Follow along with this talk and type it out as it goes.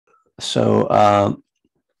So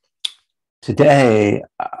today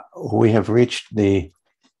we have reached the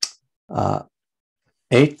uh,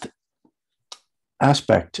 eighth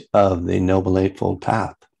aspect of the Noble Eightfold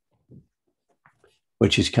Path,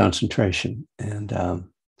 which is concentration, and a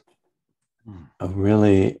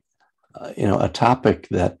really, a topic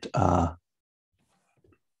that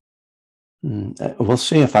we'll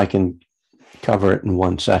see if I can cover it in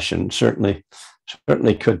one session. Certainly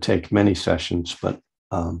could take many sessions, but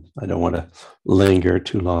I don't want to linger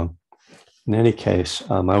too long. In any case,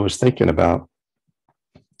 I was thinking about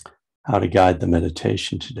how to guide the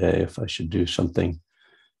meditation today, if I should do something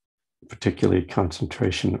particularly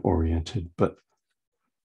concentration oriented. But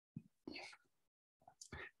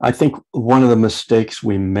I think one of the mistakes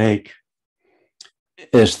we make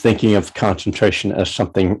is thinking of concentration as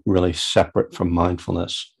something really separate from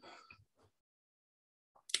mindfulness.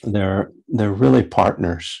 They're really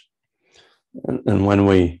partners. And when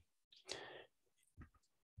we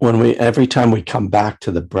every time we come back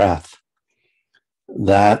to the breath,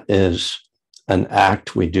 that is an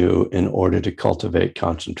act we do in order to cultivate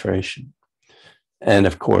concentration. And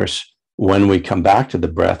of course, when we come back to the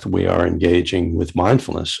breath, we are engaging with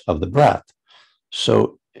mindfulness of the breath.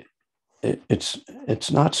 So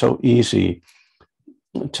it's not so easy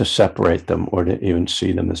to separate them or to even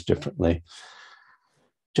see them as differently.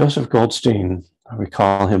 Joseph Goldstein, I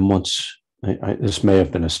recall him once, this may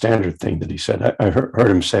have been a standard thing that he said. I heard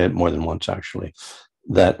him say it more than once, actually,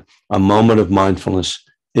 that a moment of mindfulness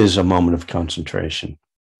is a moment of concentration,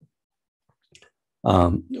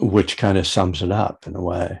 which kind of sums it up in a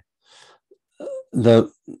way.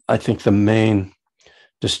 I think the main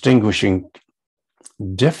distinguishing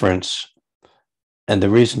difference and the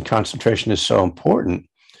reason concentration is so important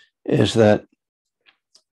is that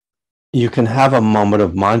you can have a moment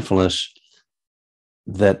of mindfulness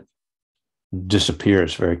that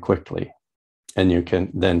disappears very quickly, and you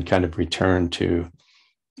can then kind of return to,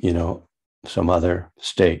 some other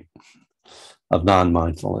state of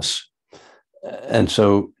non-mindfulness. And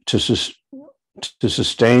so to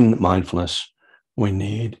sustain mindfulness, we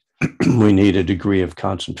need a degree of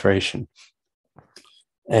concentration.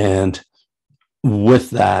 And with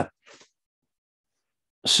that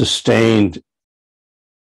sustained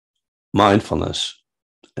mindfulness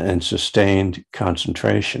and sustained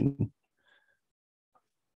concentration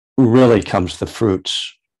really comes the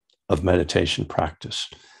fruits of meditation practice.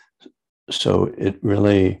 So it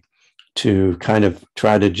really, to kind of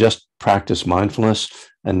try to just practice mindfulness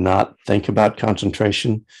and not think about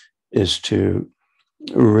concentration, is to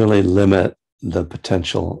really limit the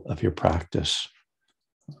potential of your practice.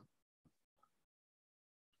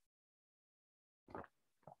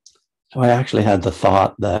 So I actually had the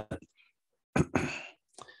thought that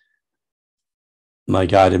my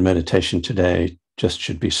guided meditation today just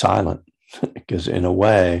should be silent, because in a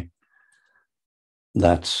way,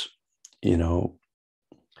 that's,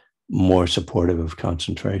 more supportive of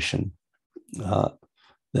concentration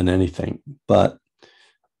than anything. But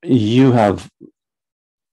you have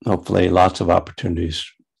hopefully lots of opportunities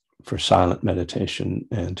for silent meditation,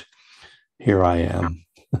 and here I am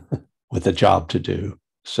with a job to do.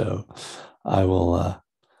 So I'll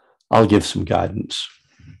give some guidance.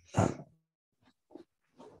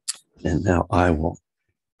 And now I will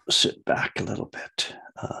sit back a little bit.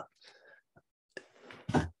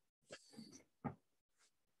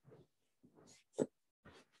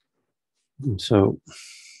 And so,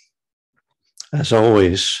 as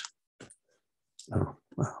always,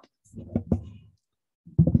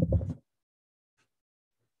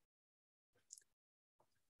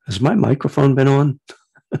 has my microphone been on?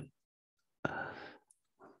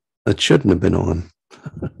 It shouldn't have been on.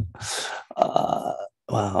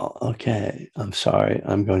 Wow. Okay. I'm sorry.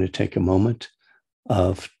 I'm going to take a moment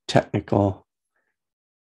of technical.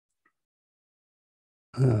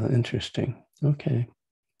 Interesting. Okay.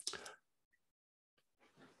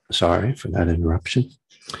 Sorry for that interruption.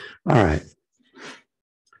 All right.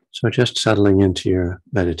 So just settling into your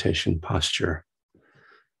meditation posture.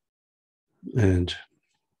 And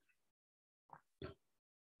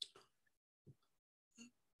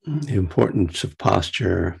the importance of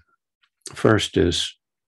posture first is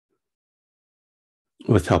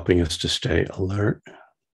with helping us to stay alert.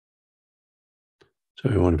 So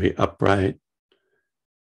we want to be upright,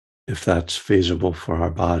 if that's feasible for our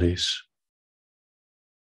bodies.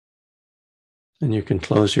 And you can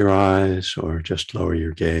close your eyes or just lower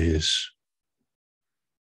your gaze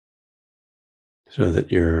so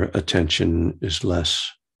that your attention is less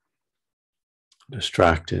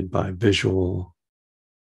distracted by visual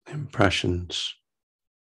impressions.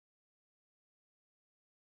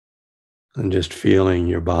 And just feeling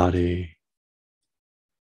your body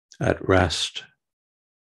at rest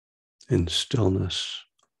in stillness.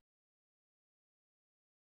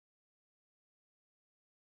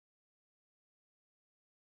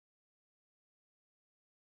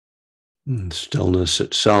 And stillness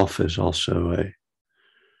itself is also a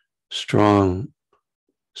strong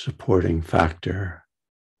supporting factor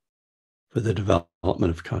for the development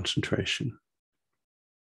of concentration.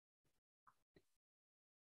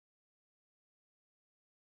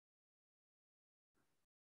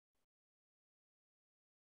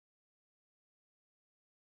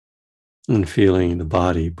 And feeling the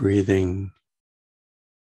body breathing,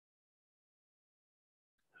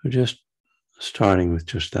 or just starting with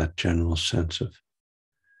just that general sense of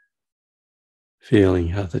feeling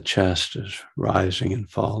how the chest is rising and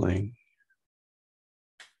falling.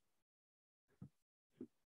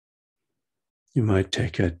 You might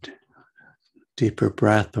take a deeper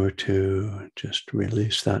breath or two, just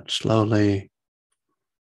release that slowly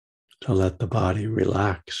to let the body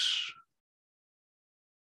relax.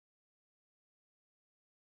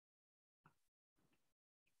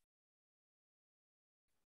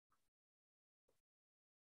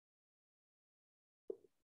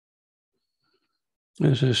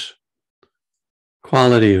 There's this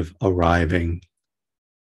quality of arriving.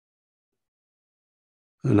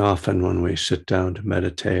 And often when we sit down to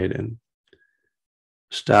meditate and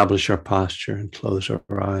establish our posture and close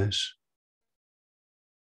our eyes,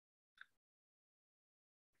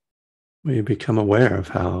 we become aware of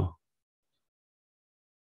how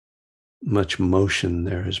much motion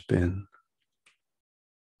there has been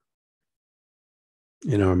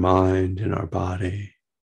in our mind, in our body.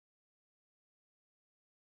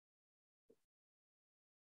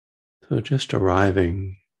 So just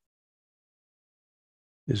arriving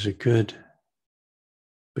is a good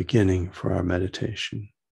beginning for our meditation.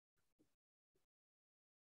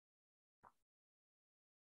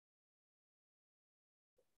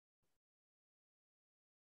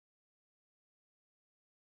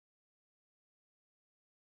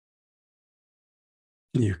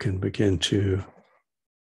 You can begin to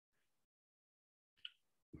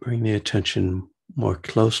bring the attention more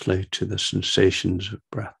closely to the sensations of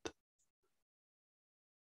breath.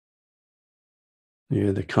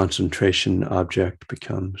 The concentration object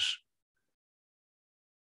becomes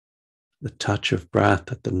the touch of breath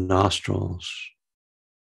at the nostrils,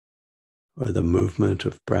 or the movement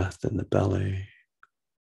of breath in the belly.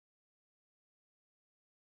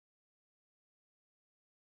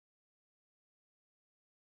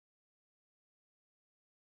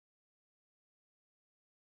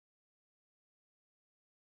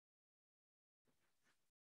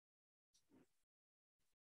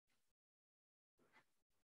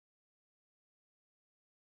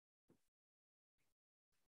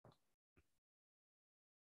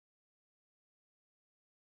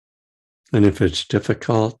 And if it's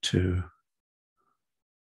difficult to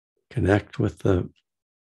connect with the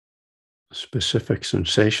specific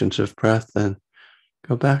sensations of breath, then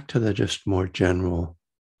go back to the just more general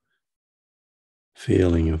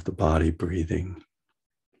feeling of the body breathing.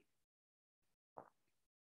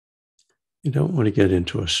 You don't want to get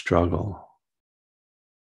into a struggle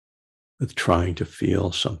with trying to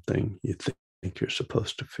feel something you think you're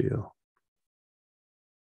supposed to feel.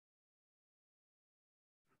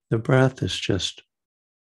 The breath is just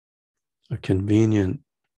a convenient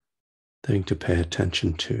thing to pay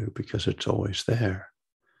attention to because it's always there.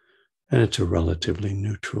 And it's a relatively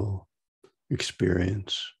neutral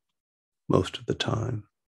experience most of the time.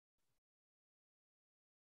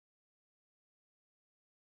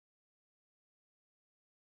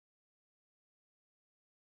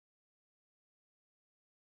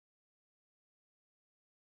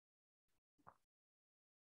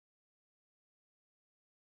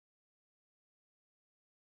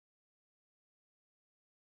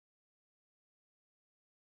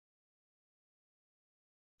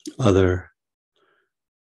 Other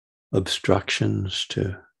obstructions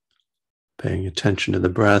to paying attention to the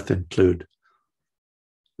breath include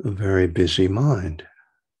a very busy mind.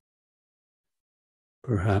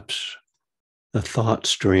 Perhaps the thought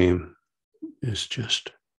stream is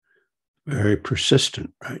just very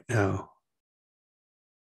persistent right now.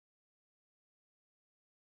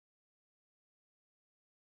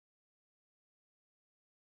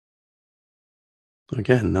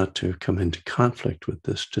 Again, not to come into conflict with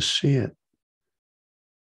this, to see it,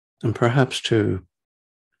 and perhaps to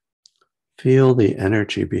feel the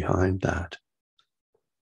energy behind that.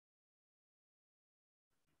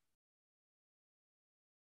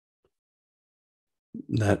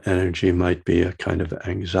 That energy might be a kind of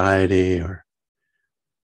anxiety or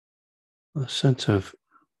a sense of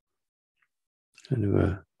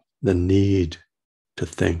the need to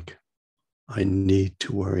think. I need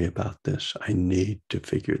to worry about this. I need to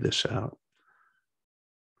figure this out.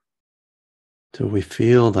 So we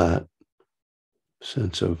feel that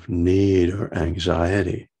sense of need or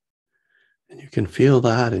anxiety. And you can feel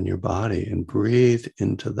that in your body and breathe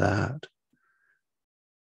into that.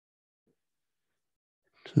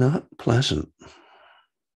 It's not pleasant,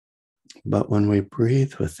 but when we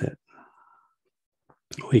breathe with it,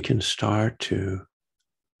 we can start to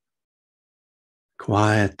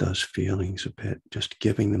quiet those feelings a bit, just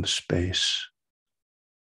giving them space.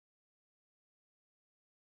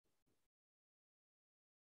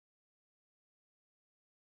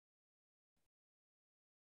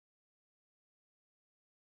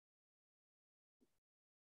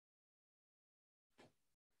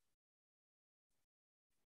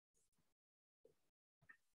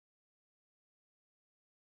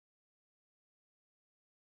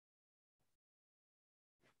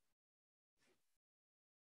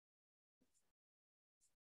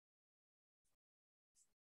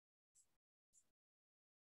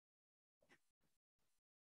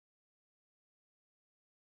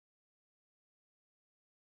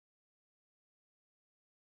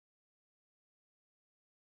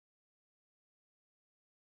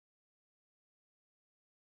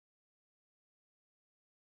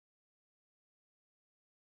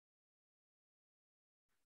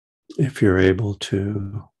 If you're able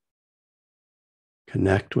to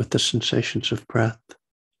connect with the sensations of breath,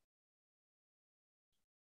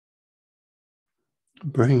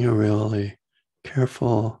 bring a really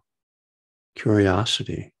careful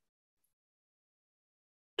curiosity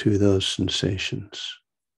to those sensations.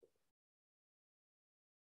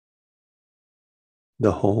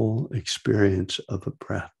 The whole experience of a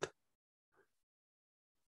breath.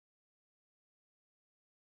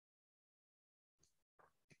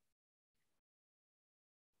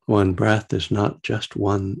 One breath is not just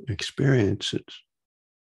one experience, it's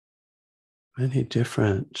many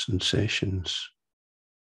different sensations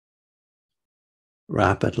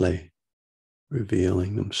rapidly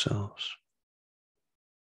revealing themselves.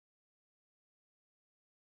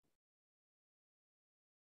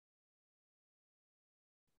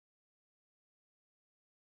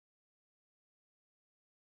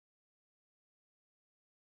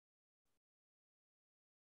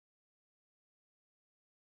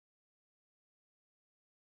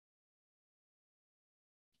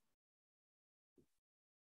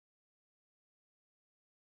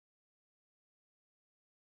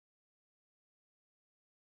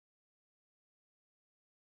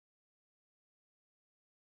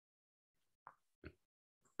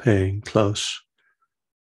 Paying close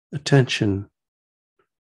attention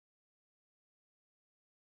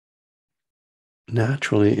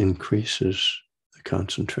naturally increases the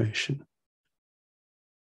concentration.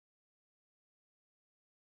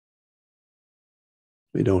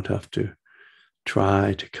 We don't have to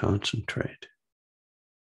try to concentrate.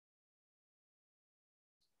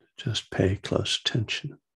 Just pay close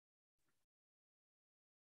attention.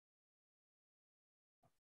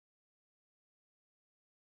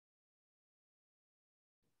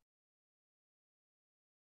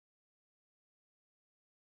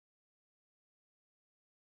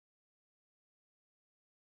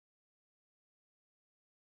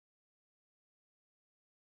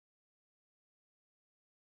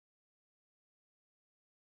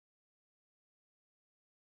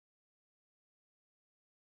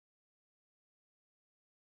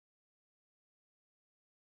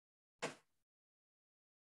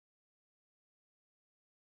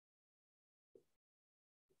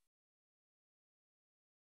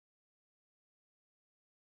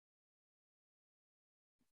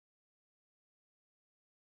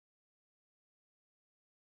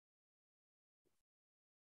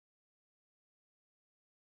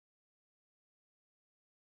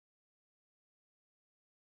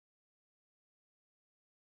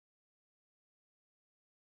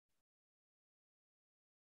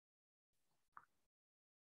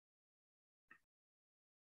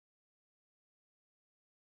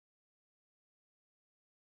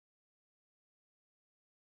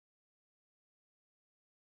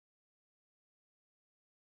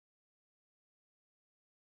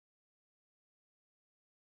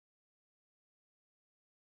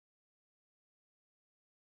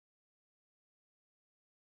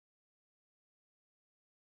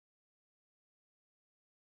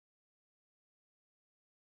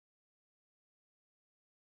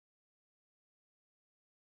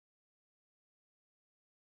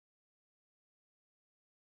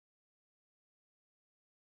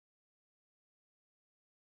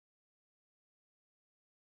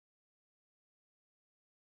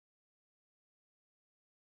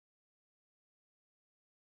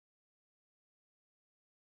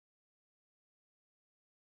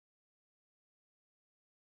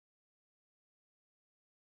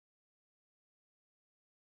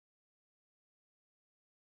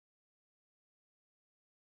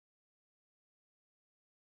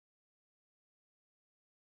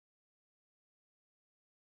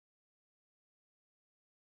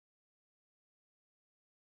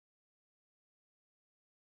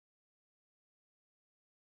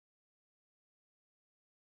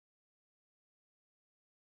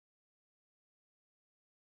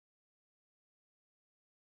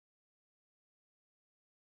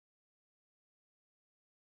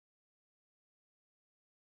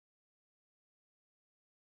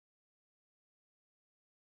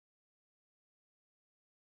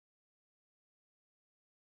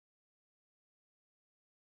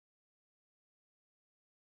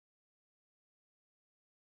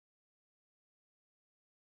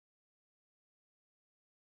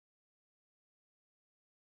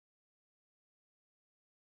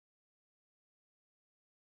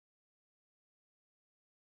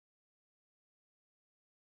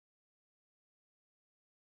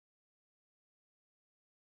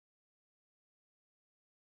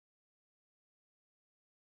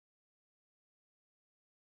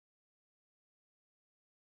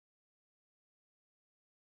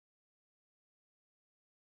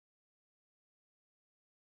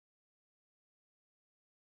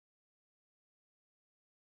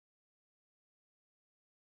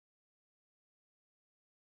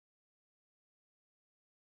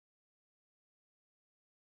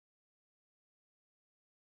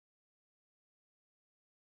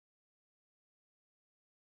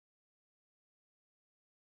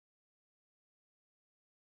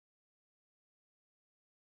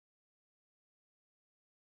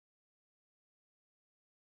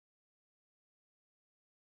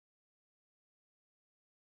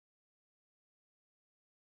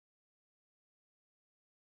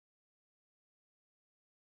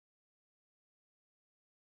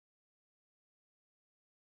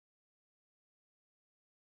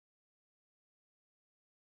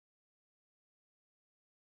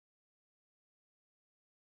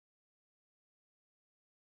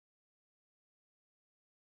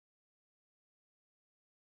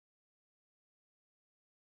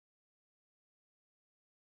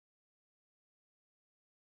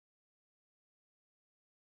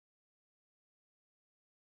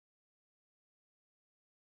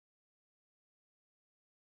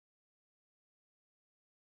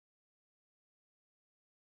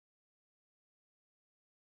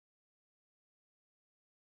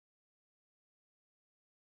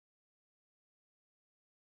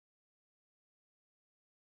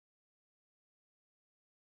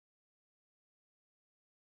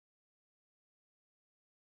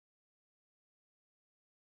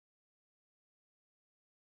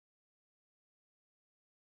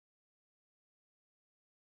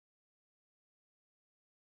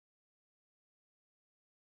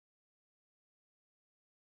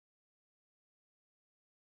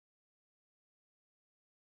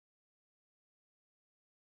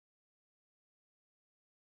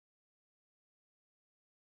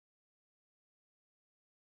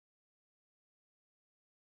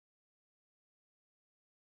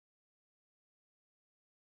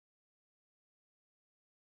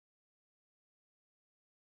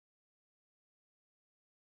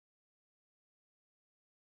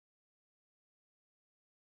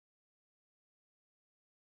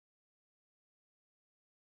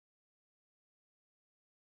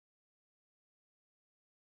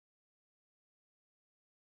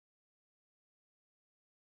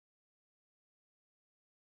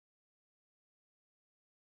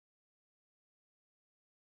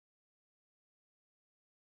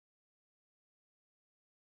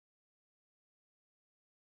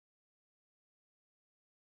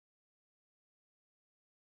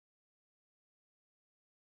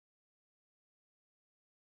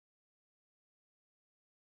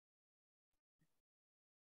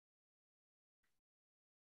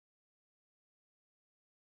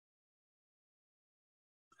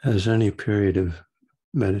 As any period of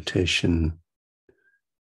meditation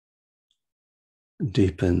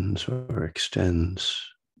deepens or extends,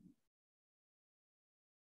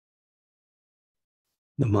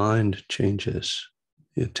 the mind changes,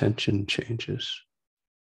 the attention changes.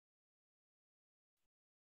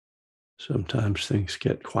 Sometimes things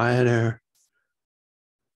get quieter.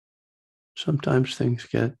 Sometimes things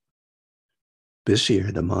get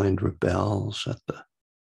busier. The mind rebels at the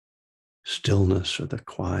stillness or the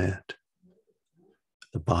quiet.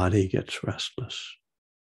 The body gets restless.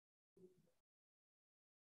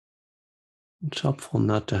 It's helpful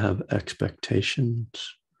not to have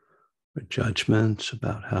expectations or judgments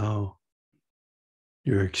about how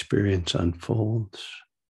your experience unfolds,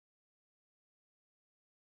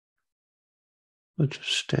 but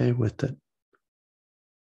just stay with it.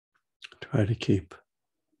 Try to keep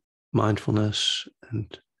mindfulness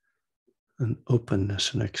and an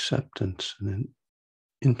openness and acceptance and an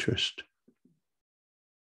interest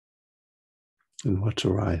in what's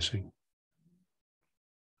arising.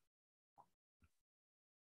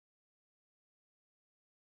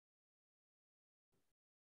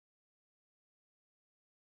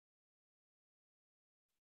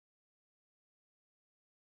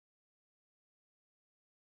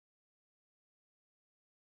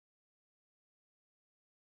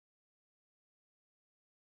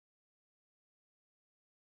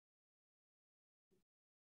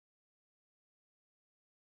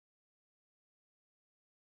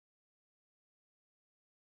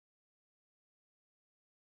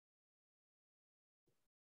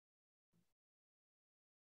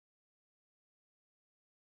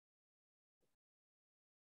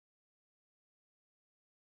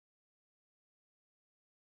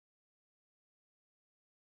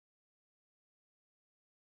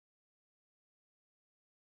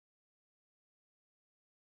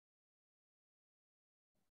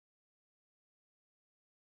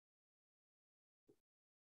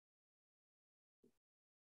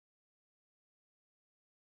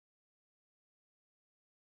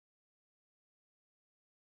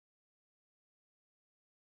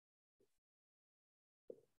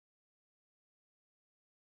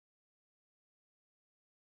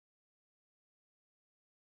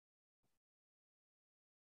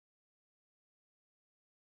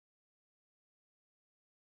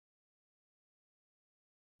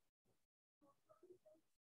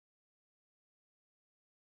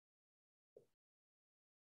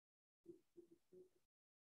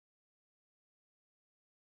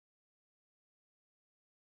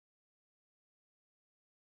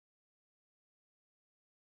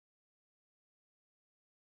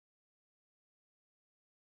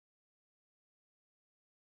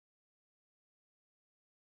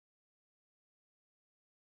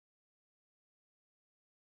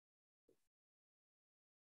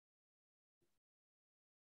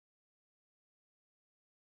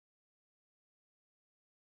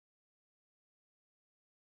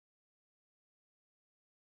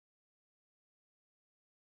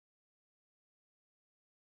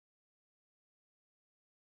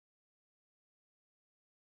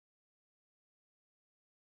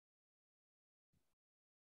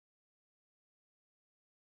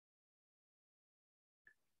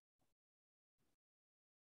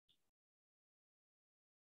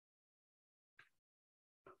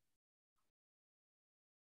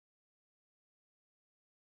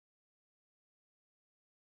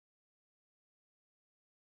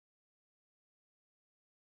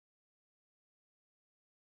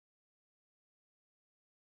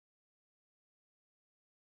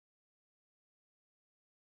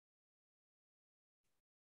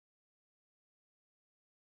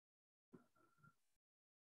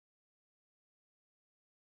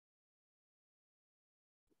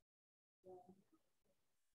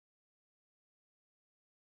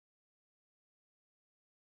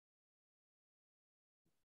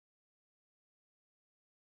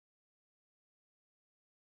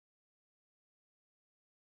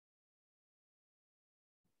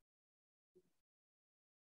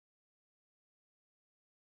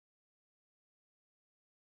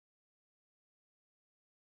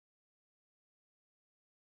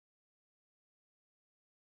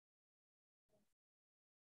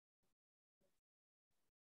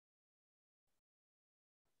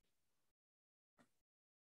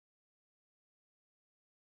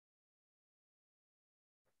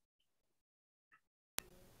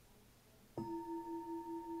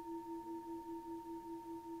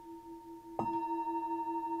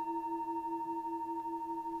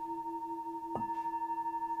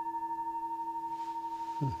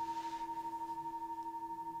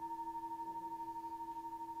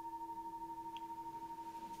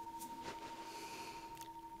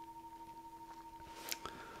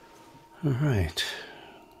 All right.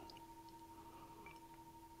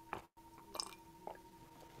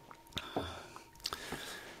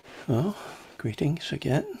 Well, greetings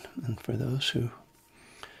again. And for those who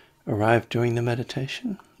arrived during the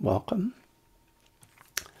meditation, welcome.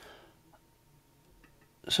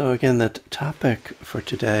 So again, the topic for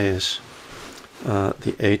today is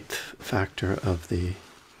the eighth factor of the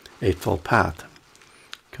Eightfold Path,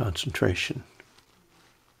 concentration.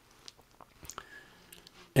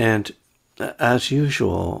 And as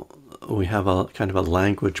usual, we have a kind of a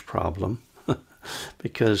language problem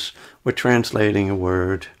because we're translating a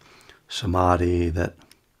word, samadhi, that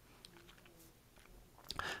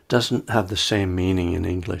doesn't have the same meaning in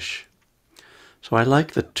English. So I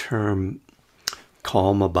like the term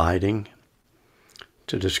calm abiding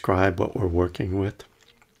to describe what we're working with.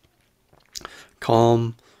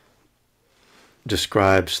 Calm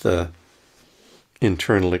describes the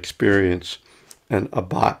internal experience, and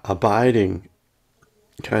abiding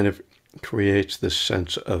kind of creates this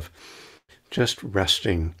sense of just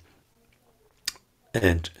resting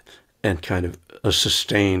and kind of a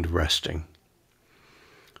sustained resting,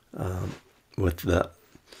 with the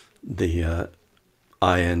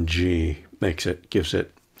ing gives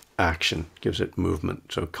it action, gives it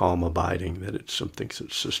movement. So calm abiding, that it's something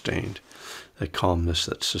that's sustained, that calmness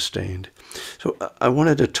that's sustained. So I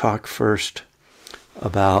wanted to talk first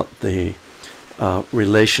about the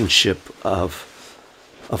relationship of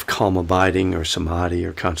calm abiding or samadhi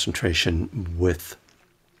or concentration with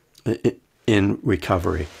in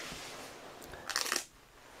recovery,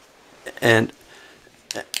 and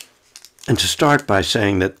to start by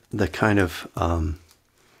saying that the kind of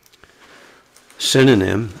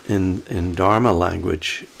synonym in Dharma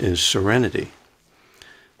language is serenity,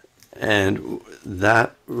 and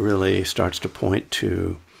that really starts to point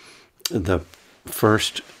to the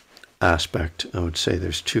first aspect. I would say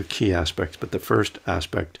there's two key aspects, but the first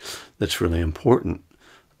aspect that's really important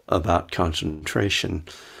about concentration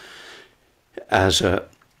as a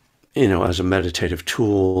meditative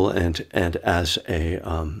tool and as a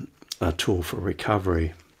tool for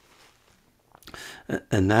recovery,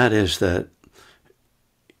 and that is that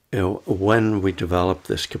when we develop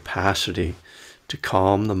this capacity to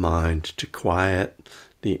calm the mind, to quiet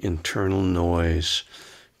the internal noise,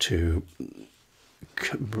 to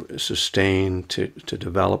sustain, to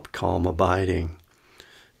develop calm abiding,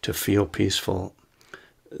 to feel peaceful,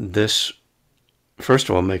 this, first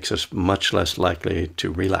of all, makes us much less likely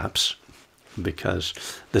to relapse, because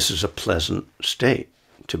this is a pleasant state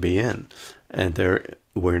to be in, and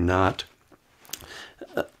we're not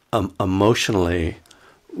emotionally,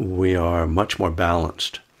 we are much more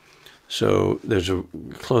balanced. So there's a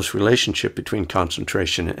close relationship between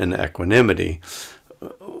concentration and equanimity,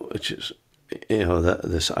 which is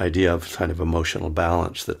this idea of kind of emotional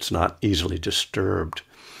balance that's not easily disturbed.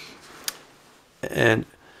 And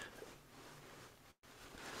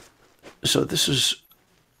so this is,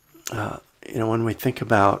 when we think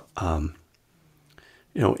about,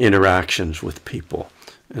 interactions with people,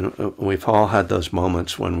 and we've all had those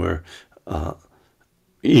moments when we're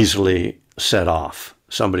easily set off.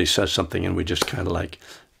 Somebody says something and we just kind of like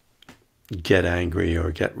get angry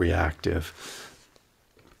or get reactive.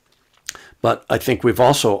 But I think we've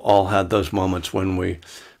also all had those moments when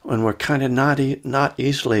we're kind of not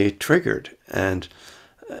easily triggered, and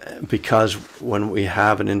because when we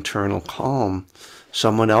have an internal calm,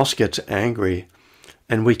 someone else gets angry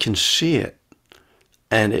and we can see it,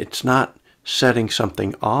 and it's not setting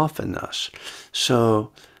something off in us.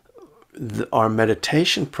 So our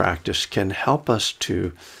meditation practice can help us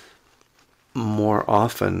to more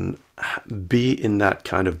often be in that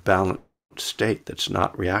kind of balanced state that's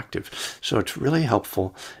not reactive. So it's really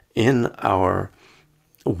helpful in our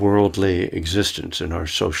worldly existence, in our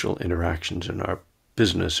social interactions, in our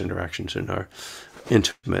business interactions, in our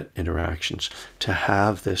intimate interactions, to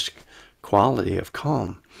have this quality of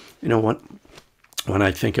calm. When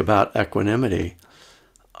I think about equanimity,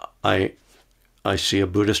 I see a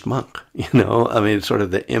Buddhist monk. Sort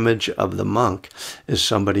of the image of the monk is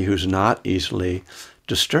somebody who's not easily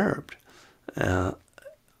disturbed,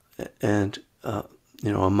 and a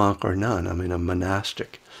monk or nun. A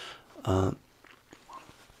monastic, and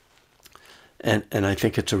I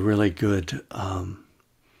think it's a really good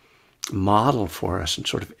model for us and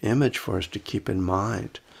sort of image for us to keep in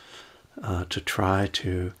mind, to try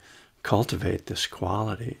to cultivate this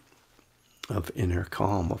quality of inner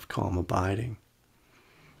calm, of calm abiding.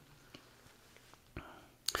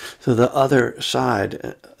 So the other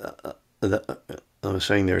side, I was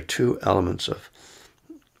saying there are two elements of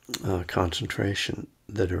concentration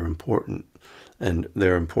that are important, and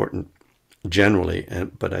they're important generally,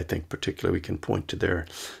 but I think particularly we can point to their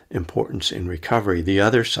importance in recovery. The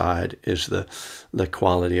other side is the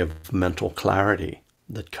quality of mental clarity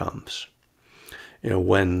that comes.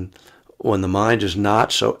 When the mind is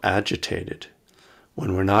not so agitated,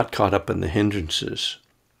 when we're not caught up in the hindrances,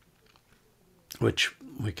 which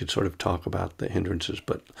we could sort of talk about the hindrances,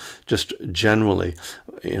 but just generally,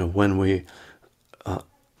 when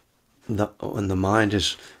the mind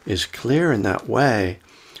is clear in that way,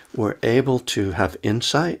 we're able to have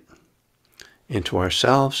insight into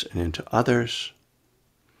ourselves and into others.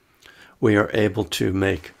 We are able to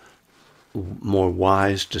make more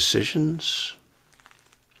wise decisions.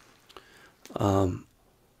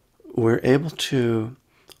 We're able to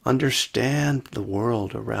understand the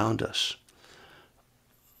world around us.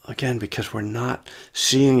 Again, because we're not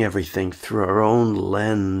seeing everything through our own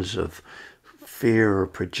lens of fear or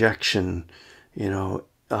projection,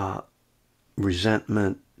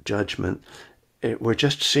 resentment, judgment. We're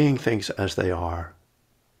just seeing things as they are.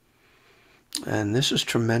 And this is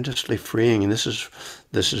tremendously freeing. And this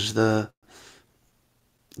is the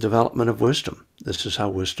development of wisdom. This is how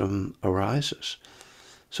wisdom arises.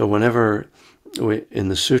 So whenever in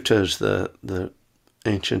the suttas, the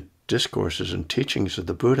ancient discourses and teachings of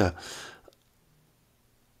the Buddha,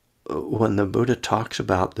 when the Buddha talks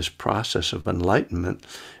about this process of enlightenment,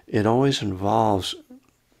 it always involves,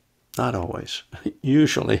 not always,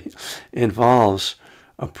 usually involves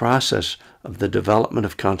a process of the development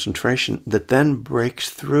of concentration that then breaks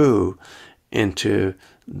through into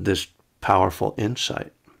this powerful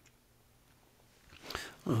insight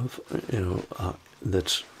of,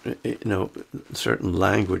 that's, certain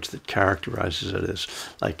language that characterizes it as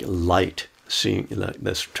like light, seeing, like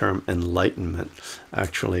this term enlightenment.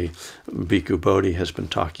 Actually, Bhikkhu Bodhi has been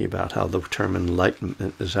talking about how the term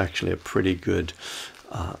enlightenment is actually a pretty good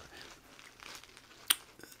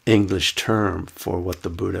English term for what the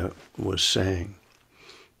Buddha was saying.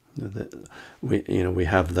 We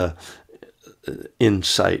have the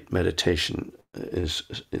insight meditation is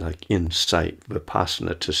like insight,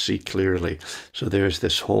 vipassana, to see clearly. So there's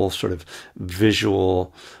this whole sort of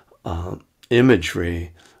visual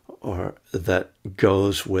imagery that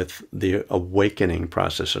goes with the awakening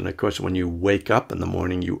process. And of course, when you wake up in the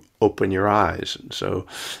morning, you open your eyes. And so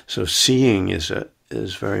seeing is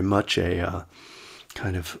very much a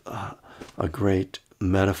kind of a great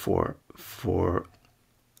metaphor for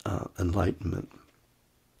enlightenment.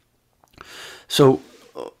 So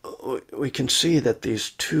we can see that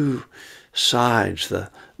these two sides,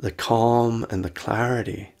 the calm and the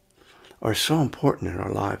clarity, are so important in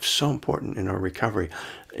our lives, so important in our recovery.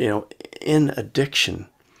 In addiction,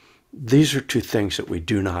 these are two things that we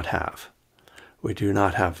do not have. We do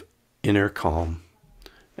not have inner calm,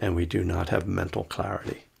 and we do not have mental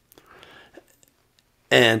clarity.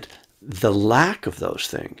 And the lack of those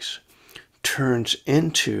things turns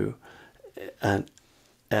into an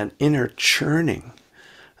inner churning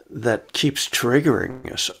that keeps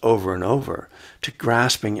triggering us over and over to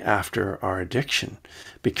grasping after our addiction,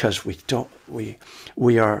 because we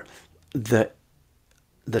are the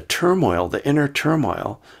turmoil, the inner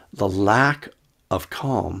turmoil, the lack of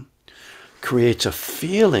calm creates a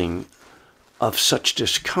feeling of such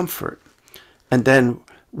discomfort. And then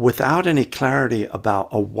without any clarity about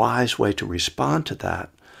a wise way to respond to that,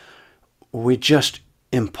 we just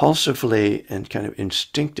impulsively and kind of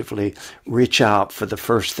instinctively reach out for the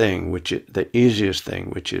first thing, which is the easiest thing,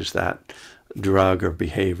 which is that drug or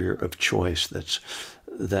behavior of choice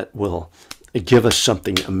that will give us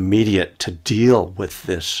something immediate to deal with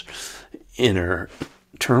this inner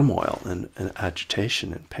turmoil and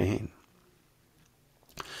agitation and pain.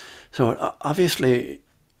 So obviously,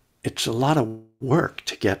 it's a lot of work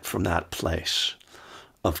to get from that place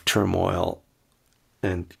of turmoil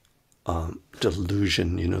and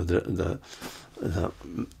delusion, the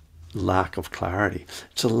lack of clarity.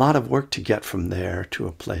 It's a lot of work to get from there to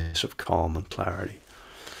a place of calm and clarity.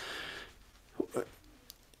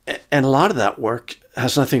 And a lot of that work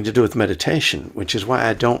has nothing to do with meditation, which is why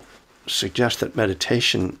I don't suggest that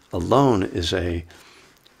meditation alone is a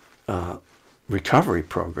recovery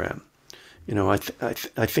program.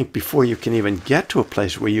 I think before you can even get to a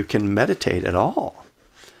place where you can meditate at all,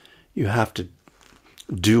 you have to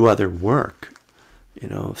do other work.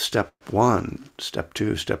 Step 1, step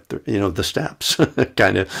 2, step 3, the steps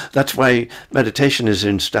kind of. That's why meditation is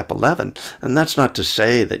in step 11. And that's not to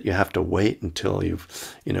say that you have to wait until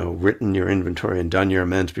you've, written your inventory and done your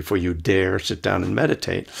amends before you dare sit down and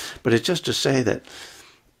meditate. But it's just to say that,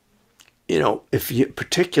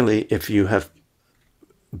 particularly if you have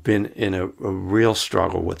been in a real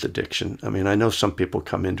struggle with addiction. I mean, I know some people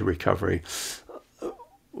come into recovery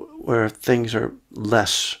where things are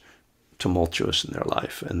less tumultuous in their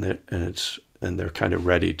life, and they're kind of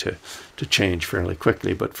ready to change fairly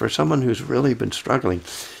quickly. But for someone who's really been struggling,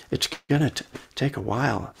 it's going to take a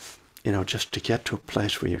while, just to get to a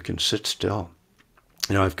place where you can sit still.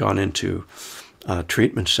 I've gone into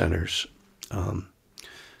treatment centers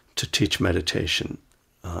to teach meditation.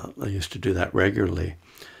 I used to do that regularly.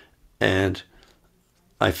 And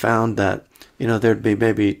I found that, there'd be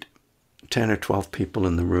maybe 10 or 12 people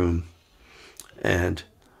in the room, and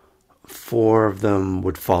 4 of them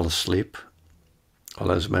would fall asleep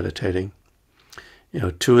while I was meditating.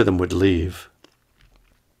 2 of them would leave.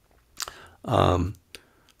 2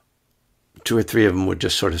 or 3 of them would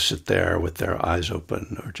just sort of sit there with their eyes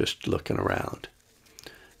open or just looking around.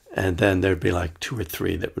 And then there'd be like 2 or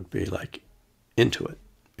 3 that would be like into it,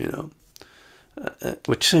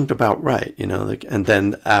 which seemed about right, and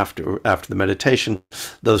then after the meditation,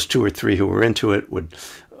 those 2 or 3 who were into it would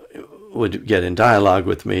get in dialogue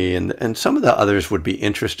with me, and some of the others would be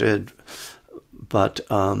interested, but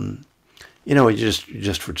you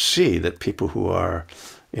just would see that people who are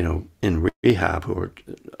in rehab, who are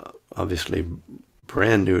obviously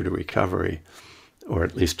brand new to recovery, or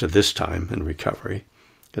at least to this time in recovery,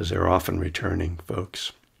 because they're often returning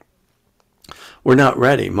folks, we're not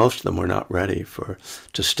ready. Most of them were not ready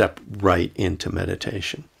to step right into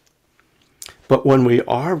meditation. But when we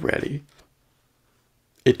are ready,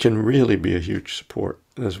 it can really be a huge support,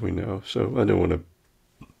 as we know. So I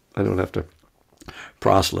don't have to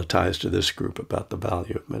proselytize to this group about the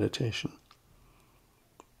value of meditation.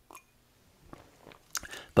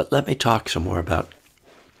 But let me talk some more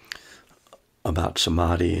about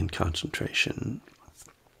samadhi and concentration.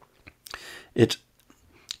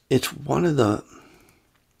 It's one of the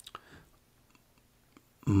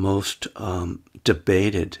most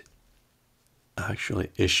debated, actually,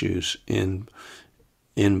 issues in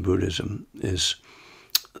Buddhism, is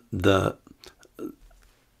the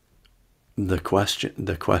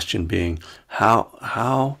question being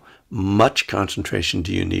how much concentration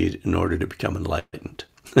do you need in order to become enlightened?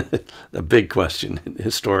 A big question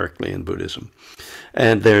historically in Buddhism.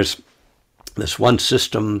 And there's this one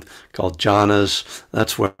system called jhanas.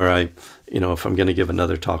 That's where if I'm going to give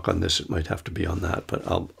another talk on this, it might have to be on that. But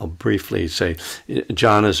I'll briefly say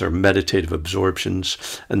jhanas are meditative absorptions,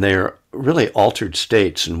 and they are really altered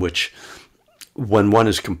states in which, when one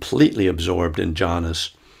is completely absorbed in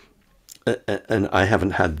jhanas, and I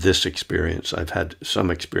haven't had this experience. I've had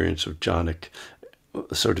some experience of jhanic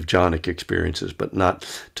experiences, but not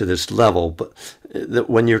to this level. But that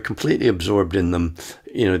when you're completely absorbed in them,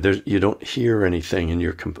 you don't hear anything, and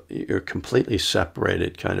you're completely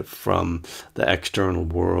separated, kind of, from the external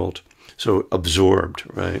world. So absorbed,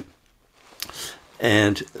 right?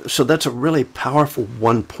 And so that's a really powerful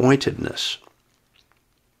one-pointedness.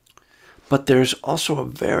 But there's also a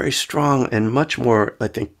very strong and much more, I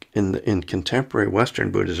think, in contemporary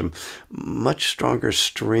Western Buddhism, much stronger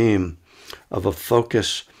stream of a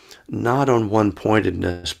focus not on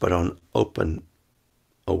one-pointedness, but on open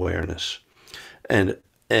awareness, and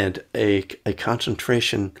a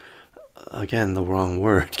concentration, again, the wrong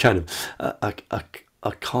word, kind of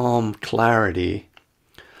a calm clarity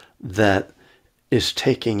that is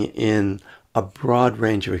taking in a broad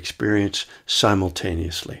range of experience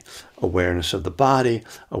simultaneously. Awareness of the body,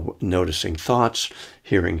 noticing thoughts,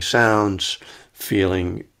 hearing sounds,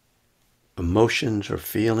 feeling emotions or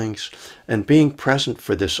feelings, and being present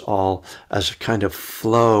for this all as a kind of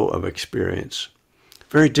flow of experience.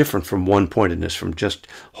 Very different from one-pointedness, from just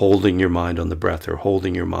holding your mind on the breath or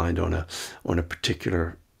holding your mind on a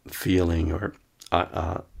particular feeling or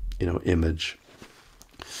image.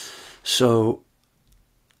 So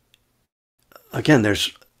again,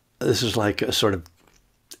 this is like a sort of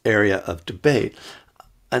area of debate.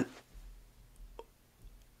 And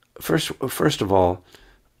first of all,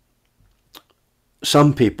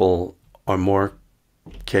 some people are more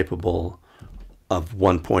capable of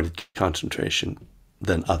one-pointed concentration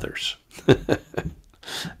than others.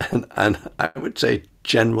 and I would say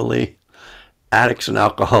generally addicts and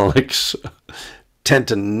alcoholics tend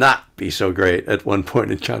to not be so great at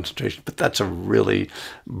one-pointed concentration, but that's a really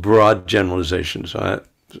broad generalization. So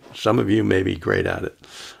some of you may be great at it.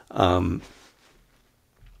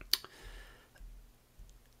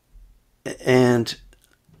 And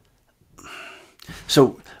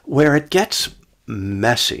so where it gets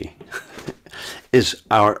messy is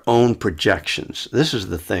our own projections. This is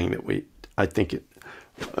the thing that I think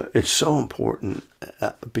it's so important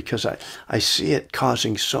because I see it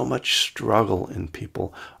causing so much struggle in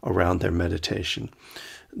people around their meditation.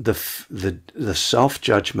 The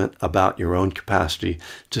self-judgment about your own capacity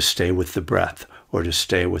to stay with the breath or to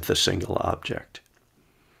stay with a single object.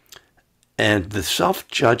 And the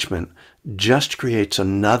self-judgment just creates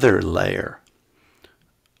another layer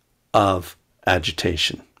of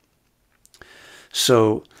agitation.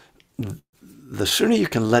 So the sooner you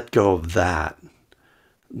can let go of that,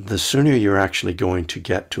 the sooner you're actually going to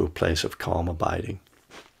get to a place of calm abiding.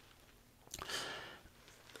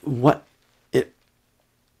 What it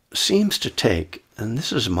seems to take, and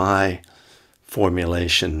this is my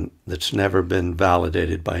formulation that's never been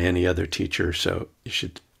validated by any other teacher, so you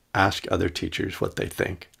should ask other teachers what they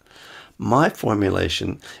think. My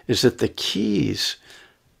formulation is that the keys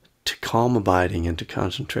to calm abiding and to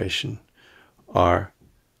concentration are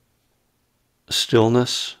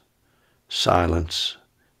stillness, silence,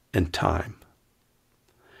 and time.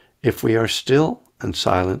 If we are still and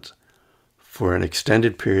silent for an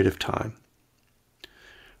extended period of time,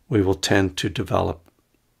 we will tend to develop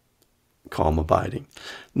calm abiding.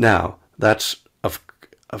 Now, that's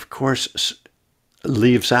of course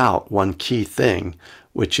leaves out one key thing,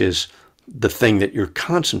 which is the thing that you're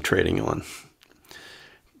concentrating on.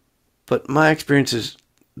 But my experience is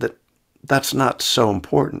that that's not so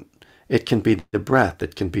important. It can be the breath,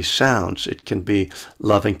 it can be sounds, it can be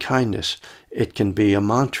loving kindness, it can be a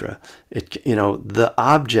mantra. The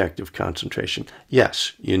object of concentration.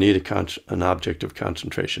 Yes, you need an object of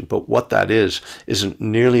concentration, but what that isn't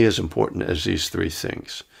nearly as important as these three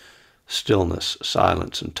things: stillness,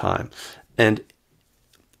 silence, and time. And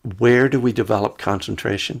where do we develop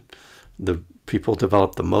concentration? The people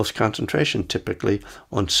develop the most concentration typically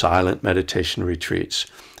on silent meditation retreats.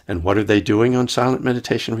 And what are they doing on silent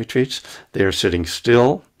meditation retreats? They are sitting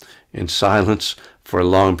still in silence for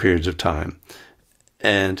long periods of time.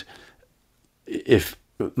 And if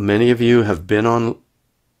many of you have been on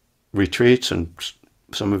retreats, and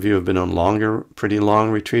some of you have been on pretty long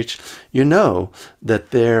retreats, you know that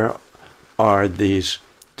there are these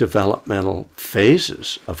developmental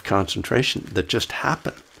phases of concentration that just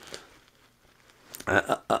happen.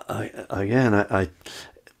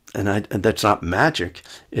 And that's not magic.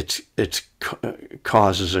 It's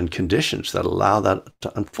causes and conditions that allow that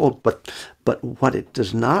to unfold. But what it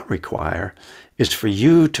does not require is for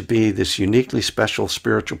you to be this uniquely special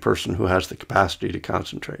spiritual person who has the capacity to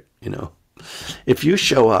concentrate. If you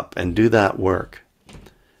show up and do that work,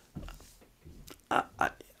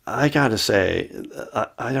 I gotta say,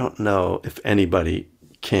 I don't know if anybody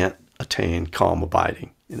can't attain calm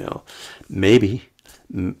abiding. Maybe,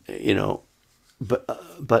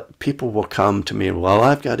 But people will come to me, well,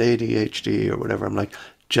 I've got ADHD or whatever. I'm like,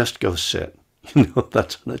 just go sit.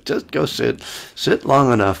 Just go sit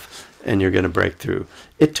long enough, and you're going to break through.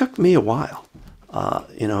 It took me a while.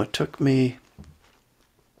 It took me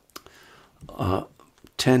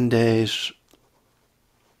 10 days.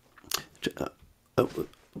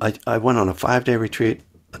 I went on a 5-day retreat,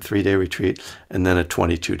 a 3-day retreat, and then a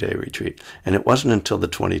 22-day retreat. And it wasn't until the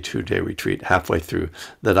 22-day retreat, halfway through,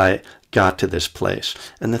 that I got to this place.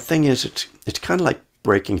 And the thing is, it's kind of like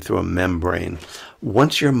breaking through a membrane.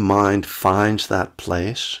 Once your mind finds that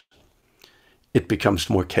place, it becomes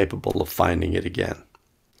more capable of finding it again,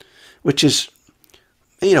 which is,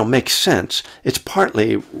 makes sense. It's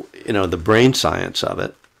partly, the brain science of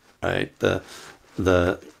it, right? The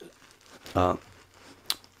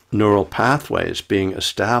neural pathways being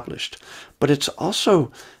established, but it's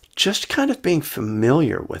also just kind of being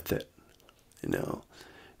familiar with it.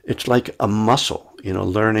 It's like a muscle,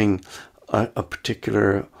 learning a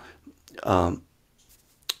particular,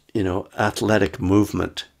 athletic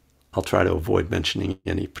movement. I'll try to avoid mentioning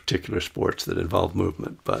any particular sports that involve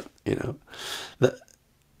movement, but,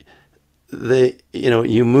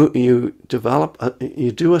 you develop,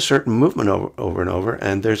 you do a certain movement over and over,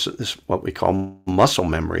 and there's this, what we call muscle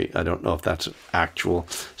memory. I don't know if that's an actual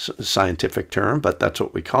scientific term, but that's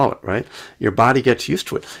what we call it, right? Your body gets used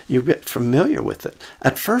to it. You get familiar with it.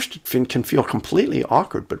 At first, it can feel completely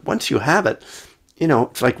awkward, but once you have it,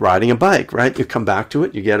 it's like riding a bike, right? You come back to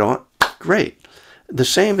it, you get on, great. The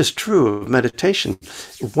same is true of meditation.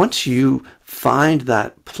 Once you find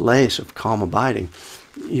that place of calm abiding,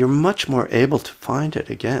 you're much more able to find it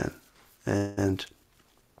again, and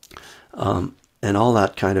all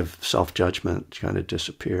that kind of self-judgment kind of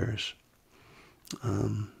disappears.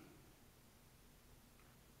 I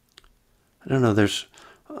don't know. There's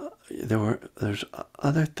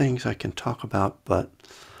other things I can talk about, but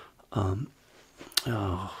I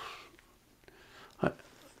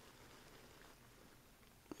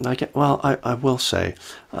will say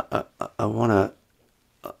I want to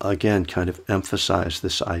again kind of emphasize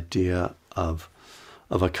this idea of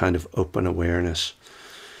a kind of open awareness.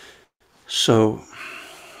 So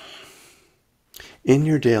in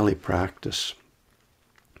your daily practice,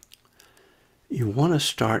 you want to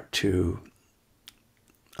start to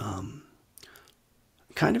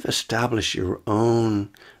kind of establish your own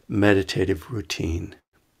meditative routine.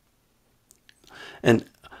 And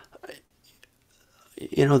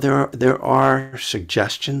you know, there are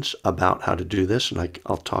suggestions about how to do this, and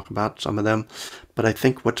I'll talk about some of them. But I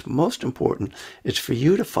think what's most important is for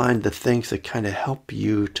you to find the things that kind of help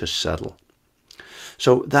you to settle.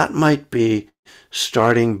 So that might be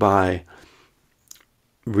starting by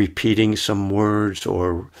repeating some words,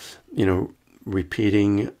 or, you know,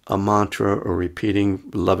 repeating a mantra, or repeating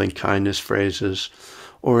loving kindness phrases.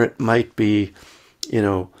 Or it might be, you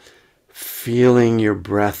know, feeling your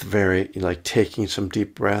breath, very, like taking some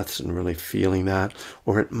deep breaths and really feeling that.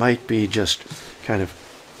 Or it might be just kind of,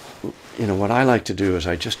 you know, what I like to do is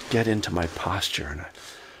I just get into my posture, and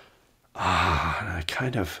I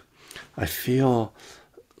feel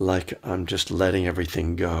like I'm just letting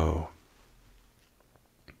everything go.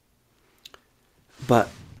 But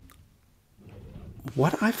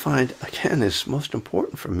what I find, again, is most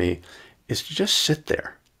important for me is to just sit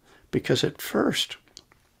there. Because at first,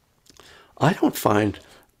 I don't find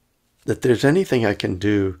that there's anything I can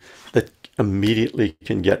do that immediately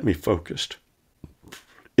can get me focused.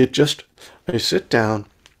 I sit down,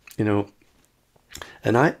 you know,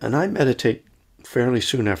 and I meditate fairly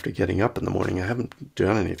soon after getting up in the morning. I haven't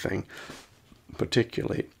done anything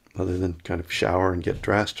particularly other than kind of shower and get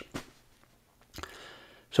dressed.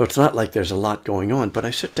 So it's not like there's a lot going on, but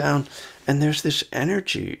I sit down and there's this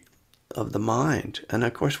energy of the mind. And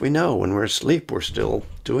of course we know when we're asleep, we're still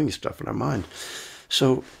doing stuff in our mind.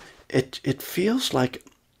 So it feels like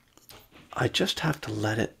I just have to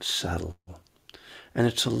let it settle. And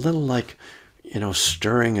it's a little like, you know,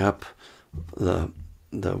 stirring up the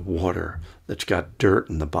water that's got dirt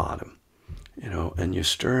in the bottom, you know, and you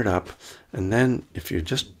stir it up, and then if you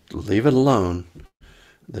just leave it alone,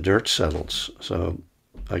 the dirt settles. So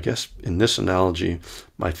I guess in this analogy,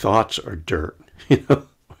 my thoughts are dirt, you know,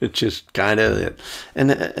 which is kind of it.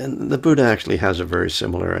 And the Buddha actually has a very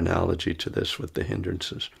similar analogy to this with the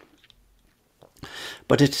hindrances.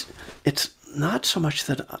 But it's not so much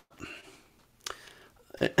that,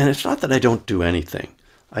 and it's not that I don't do anything.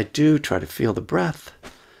 I do try to feel the breath,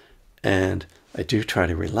 and I do try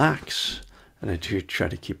to relax, and I do try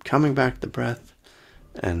to keep coming back to the breath,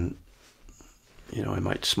 and, you know, I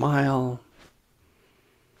might smile.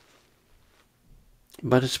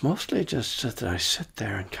 But it's mostly just that I sit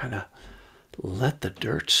there and kind of let the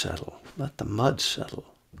dirt settle, let the mud settle.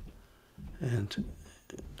 And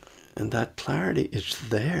that clarity is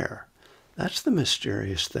there. That's the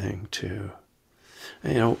mysterious thing, too.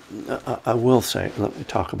 You know, I will say, let me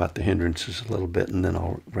talk about the hindrances a little bit, and then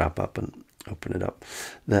I'll wrap up and open it up.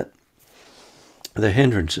 That the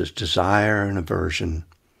hindrances, desire and aversion,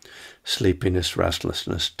 sleepiness,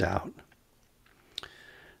 restlessness, doubt,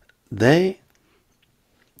 they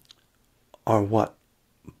are what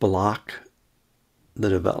block the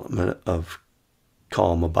development of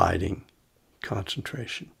calm, abiding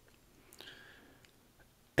concentration.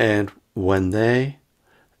 And when they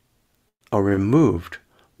are removed,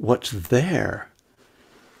 what's there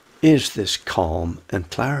is this calm and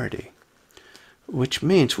clarity, which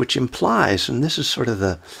implies, and this is sort of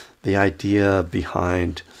the idea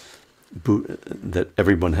behind Buddha, that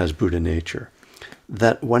everyone has Buddha nature,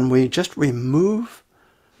 that when we just remove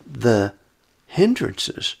the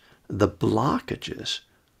hindrances, the blockages,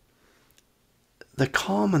 the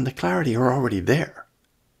calm and the clarity are already there.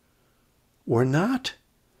 We're not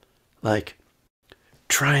like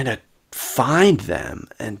trying to find them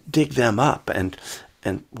and dig them up and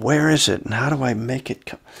where is it and how do I make it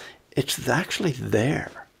come? It's actually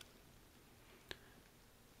there.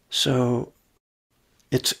 So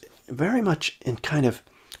it's very much in kind of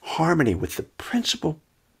harmony with the principle,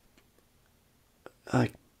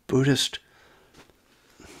 like Buddhist,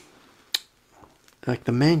 like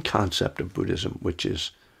the main concept of Buddhism, which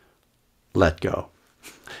is let go.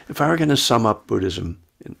 If I were going to sum up Buddhism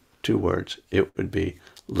in 2 words, it would be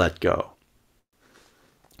let go.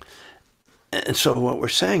 And so what we're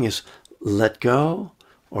saying is let go,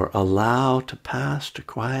 or allow to pass, to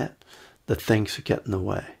quiet the things that get in the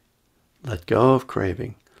way. Let go of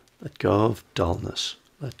craving. Let go of dullness.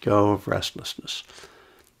 Let go of restlessness.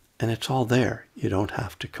 And it's all there. You don't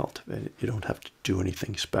have to cultivate it. You don't have to do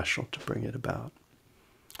anything special to bring it about.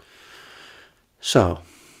 So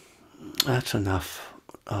that's enough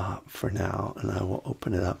for now, and I will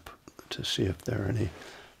open it up to see if there are any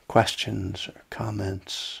questions or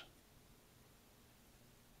comments.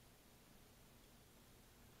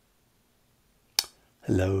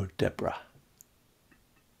 Hello, Deborah.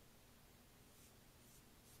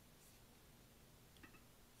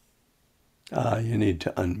 You need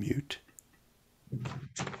to unmute.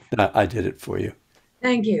 I did it for you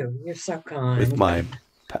Thank you. You're so with kind. my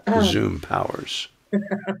Um, Zoom powers.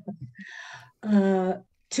 uh,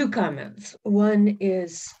 Two comments. One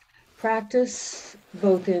is practice,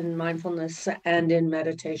 both in mindfulness and in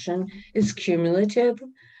meditation, is cumulative.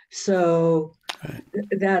 So Right.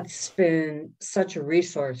 that's been such a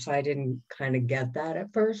resource. I didn't kind of get that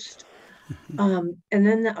at first. And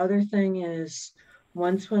then the other thing is,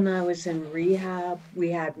 once when I was in rehab,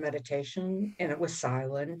 we had meditation and it was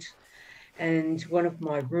silent. And one of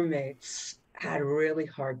my roommates had a really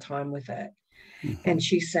hard time with it. Mm-hmm. And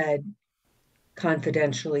she said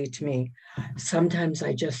confidentially to me, sometimes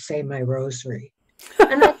I just say my rosary.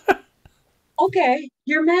 And I, okay,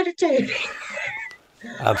 you're meditating.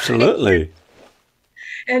 Absolutely.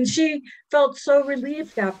 And she felt so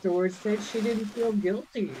relieved afterwards that she didn't feel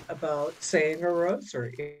guilty about saying her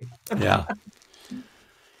rosary. Yeah.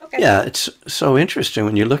 Okay. Yeah, it's so interesting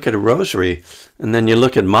when you look at a rosary and then you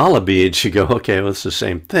look at mala beads, you go, okay, well, it's the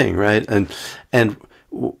same thing, right? And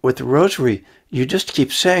with the rosary, you just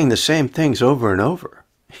keep saying the same things over and over,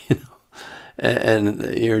 you know, and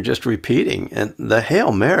you're just repeating. And the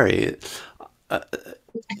Hail Mary,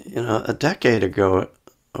 a decade ago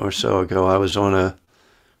or so ago, I was on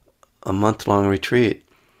a month-long retreat,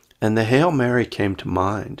 and the Hail Mary came to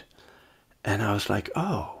mind, and I was like,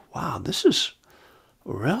 oh, wow, this is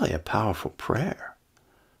really a powerful prayer.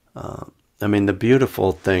 I mean, the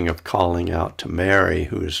beautiful thing of calling out to Mary,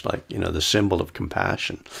 who's like, the symbol of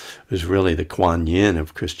compassion, who's really the Kuan Yin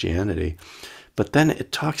of Christianity. But then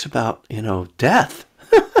it talks about, death.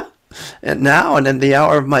 And now and in the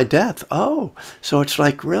hour of my death. Oh, so it's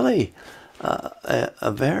like really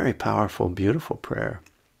a very powerful, beautiful prayer.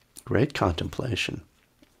 Great contemplation.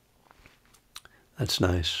 That's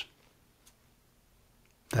nice.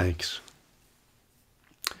 Thanks.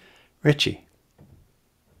 Richie.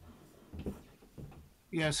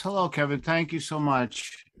 Yes, hello, Kevin. Thank you so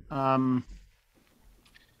much. There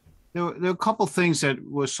were a couple things that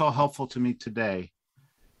were so helpful to me today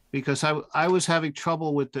because I was having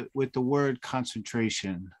trouble with the word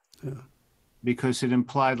concentration Yeah. because it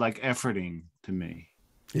implied like efforting to me.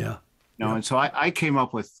 Yeah. No, Yeah. and so I came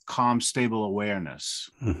up with calm, stable awareness,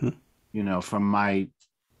 Mm-hmm. from my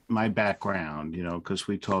background, because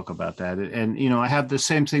we talk about that. And I have the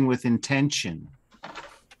same thing with intention,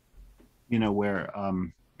 where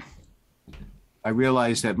I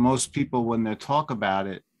realize that most people, when they talk about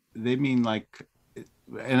it, they mean like,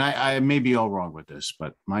 and I may be all wrong with this,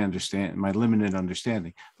 but my limited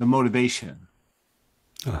understanding, the motivation,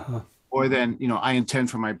 Uh-huh. or then, I intend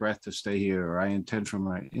for my breath to stay here, or I intend for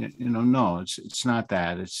my, no, it's not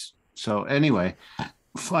that. It's so anyway,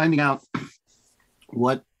 finding out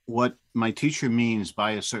what my teacher means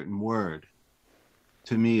by a certain word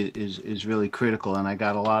to me is really critical, and I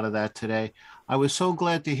got a lot of that today. I was so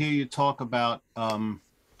glad to hear you talk about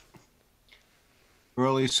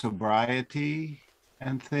early sobriety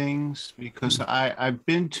and things, because I've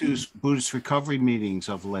been to Buddhist recovery meetings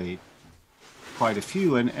of late, quite a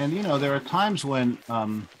few, and there are times when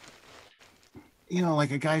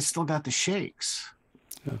like a guy's still got the shakes,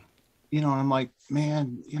 Yeah. and I'm like,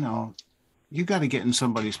 man, you got to get in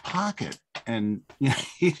somebody's pocket, and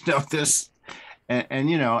this,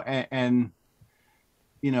 and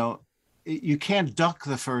you can't duck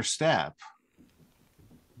the first step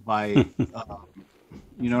by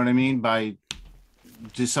you know what I mean, by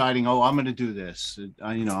deciding, oh, I'm going to do this,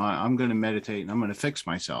 I'm going to meditate and I'm going to fix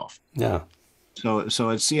myself. Yeah. So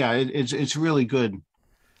it's really good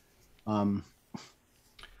to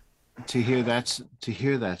hear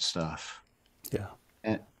that stuff. Yeah.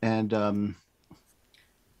 And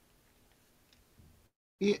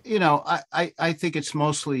I think it's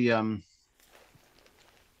mostly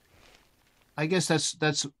I guess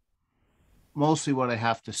that's mostly what I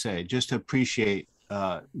have to say. Just to appreciate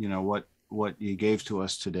what you gave to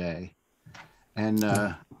us today. And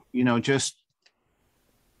just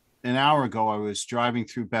an hour ago I was driving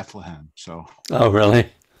through Bethlehem. So Oh, really?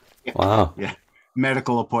 yeah, Wow. yeah.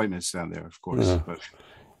 Medical appointments down there, of course. Yeah. But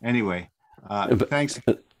anyway, But thanks.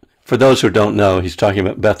 for those who don't know, he's talking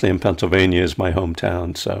about Bethlehem, Pennsylvania is my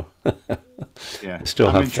hometown. So Yeah, I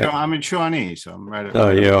still have I'm in Shawnee, so I'm right. Oh,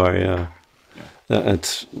 Right you over. are, yeah. Yeah,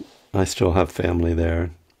 I still have family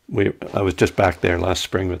there. I was just back there last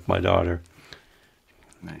spring with my daughter.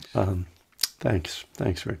 nice. Thanks,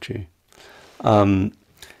 Richie. And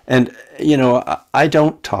I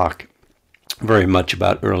don't talk very much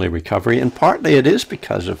about early recovery, and partly it is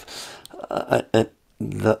because of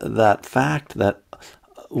that fact that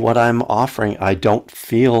what I'm offering, I don't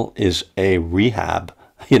feel is a rehab.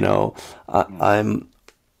 Yeah. I'm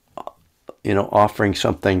offering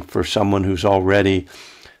something for someone who's already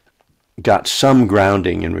got some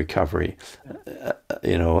grounding in recovery.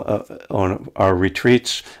 On our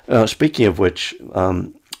retreats. Speaking of which,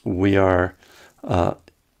 we are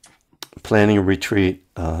planning a retreat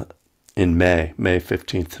in May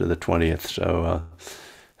 15th to the 20th. So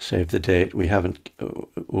save the date.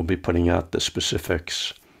 We'll be putting out the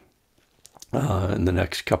specifics in the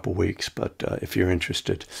next couple weeks. But if you're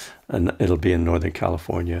interested, and it'll be in Northern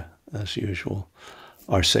California as usual,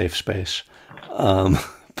 our safe space.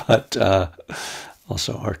 But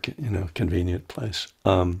also our convenient place.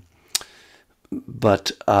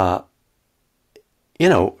 But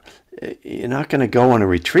you're not going to go on a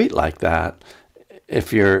retreat like that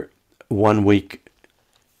if you're 1 week,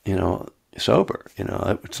 sober.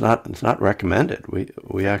 It's not recommended.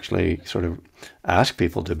 We actually sort of ask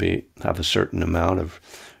people to have a certain amount of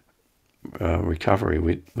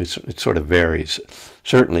recovery. It sort of varies.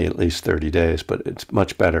 Certainly at least 30 days, but it's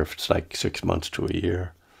much better if it's like 6 months to a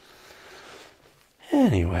year.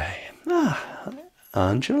 Anyway,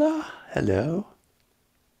 Angela, hello.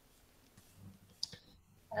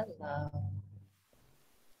 Hello.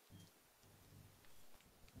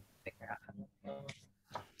 Figure out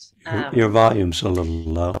how to Your volume's a little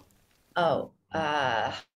low. Oh,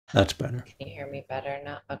 That's better. can you hear me better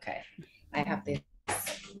now? Okay. I have these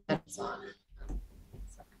headphones on.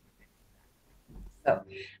 So,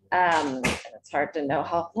 it's hard to know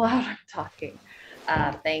how loud I'm talking.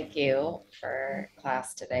 Thank you for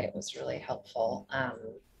class today. It was really helpful.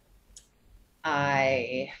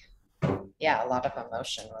 A lot of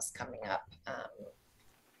emotion was coming up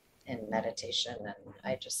in meditation, and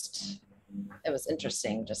it was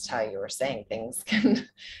interesting just how you were saying things can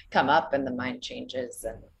come up and the mind changes.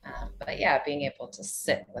 And but yeah, being able to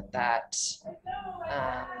sit with that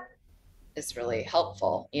is really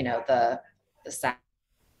helpful. The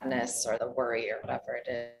sadness or the worry or whatever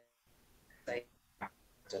it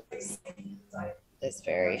is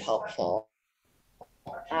very helpful.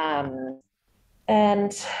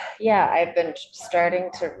 And yeah, I've been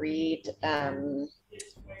starting to read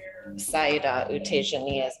Sayadaw U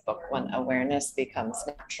Tejaniya's book, When Awareness Becomes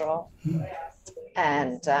Natural.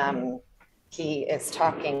 And he is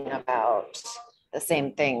talking about the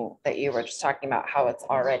same thing that you were just talking about, how it's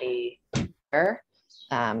already there,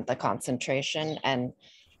 the concentration. And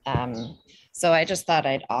so I just thought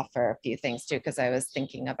I'd offer a few things too, because I was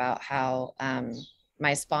thinking about how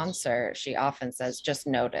my sponsor, she often says, just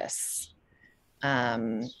notice.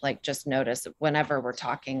 Just notice whenever we're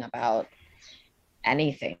talking about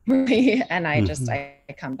anything. And I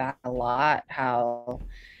come back a lot, how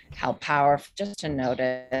powerful just to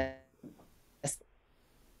notice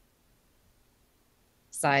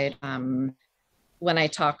side. When I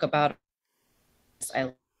talk about this,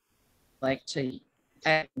 I like to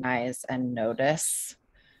recognize and notice,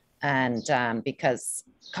 and because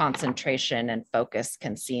concentration and focus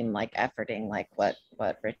can seem like efforting, like what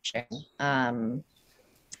Richard.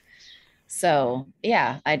 So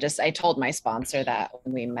yeah, I told my sponsor that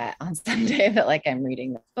when we met on Sunday that I'm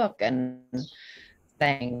reading the book, and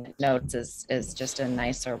saying notes is just a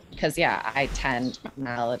nicer, because I tend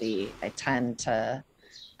to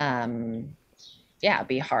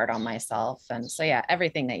be hard on myself. And so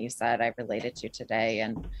everything that you said I related to today,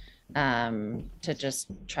 and to just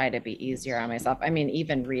try to be easier on myself. I mean,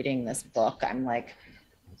 even reading this book, I'm like,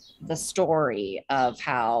 the story of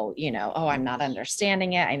how, I'm not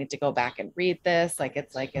understanding it, I need to go back and read this.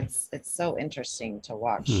 It's so interesting to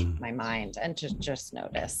watch my mind and to just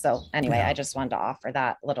notice. So anyway, I just wanted to offer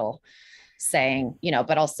that little saying,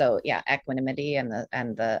 but also equanimity and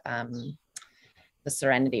the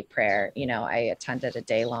serenity prayer. I attended a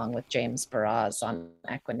day long with James Baraz on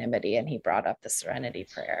equanimity, and he brought up the serenity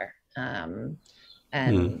prayer.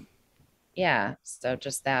 So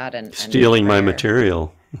just that, and stealing my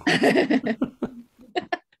material.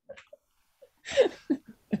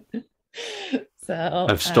 So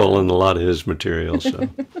I've stolen a lot of his material, so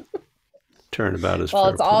turnabout is well,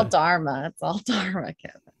 fair it's all play. Dharma. It's all Dharma,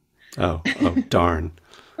 Kevin. Oh, darn.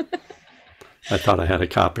 I thought I had a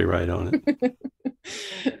copyright on it.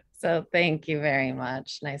 So thank you very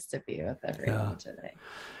much. Nice to be with everyone today.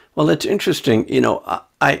 Well, it's interesting.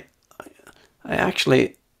 I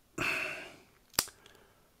actually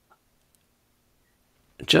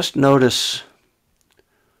just notice,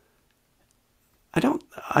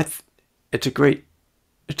 it's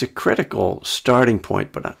a critical starting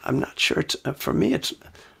point, but I'm not sure for me, I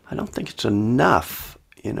don't think it's enough,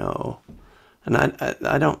 and I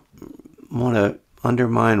don't want to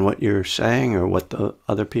undermine what you're saying or what the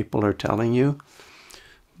other people are telling you,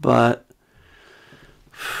 but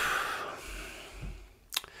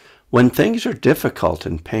when things are difficult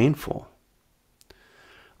and painful,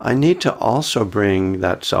 I need to also bring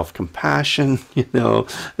that self-compassion,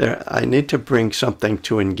 I need to bring something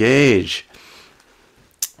to engage,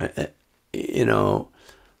 and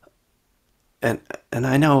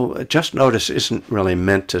I know just notice isn't really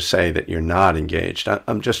meant to say that you're not engaged.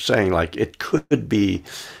 I'm just saying, like, it could be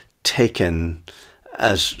taken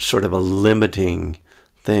as sort of a limiting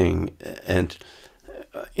thing. And,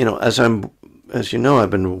 as you know, I've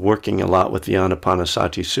been working a lot with the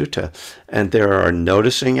Anapanasati Sutta, and there are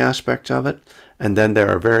noticing aspects of it, and then there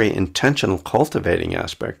are very intentional cultivating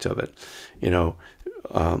aspects of it.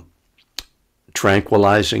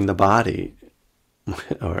 Tranquilizing the body,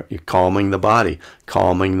 or calming the body,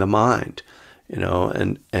 calming the mind,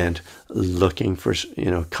 and looking for,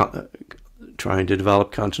 trying to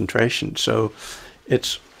develop concentration. So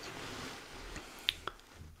it's,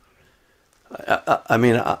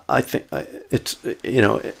 I think it's,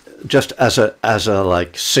 just as a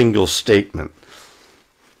like single statement,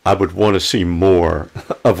 I would want to see more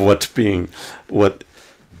of what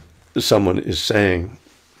someone is saying.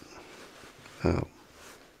 Oh,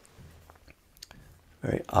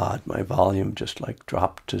 very odd. My volume just like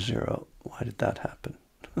dropped to 0. Why did that happen?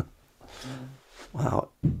 Wow.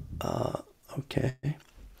 Okay.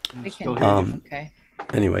 We can hear you. Okay.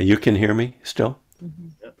 Anyway, you can hear me still? Mm-hmm.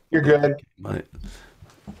 You're good.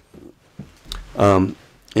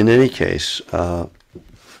 In any case,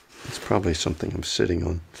 it's probably something I'm sitting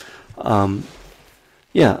on.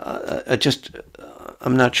 I'm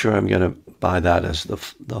not sure I'm going to buy that as the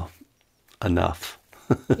enough.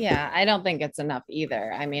 Yeah, I don't think it's enough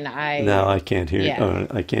either. I mean, No, I can't hear yeah. you. Oh,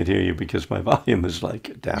 I can't hear you because my volume is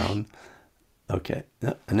like down. Okay.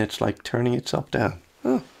 And it's like turning itself down.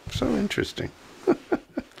 Oh, so interesting.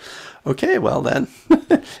 Okay, well then,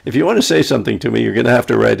 if you want to say something to me, you're going to have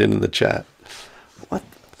to write into the chat. What?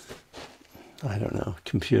 I don't know.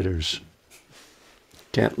 Computers.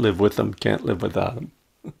 Can't live with them, can't live without them.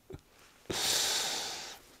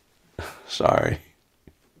 Sorry.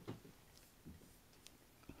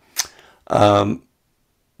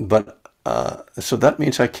 So that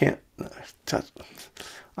means I can't.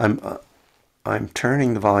 I'm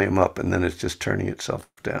turning the volume up, and then it's just turning itself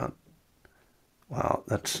down. Wow,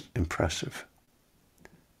 that's impressive.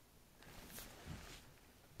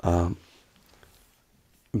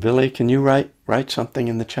 Billy, can you write something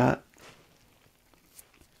in the chat?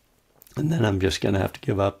 And then I'm just going to have to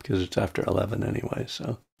give up because it's after 11 anyway,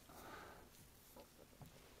 so.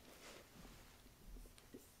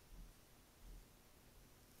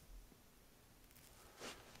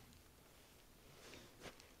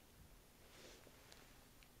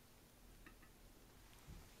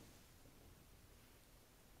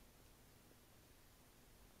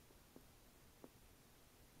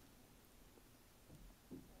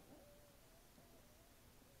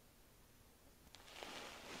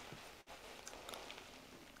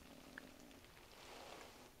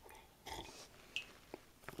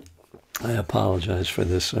 I apologize for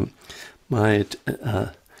this. My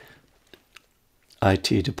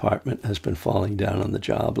IT department has been falling down on the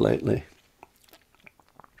job lately.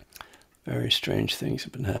 Very strange things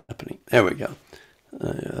have been happening. There we go.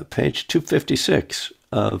 Page 256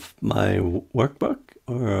 of my workbook,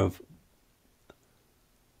 or of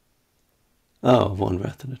One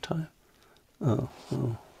Breath at a Time. Oh,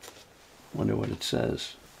 wonder what it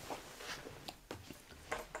says.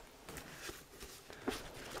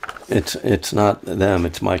 It's not them.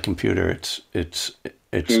 It's my computer. It's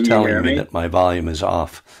telling me that my volume is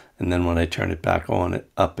off, and then when I turn it back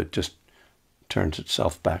up, it just turns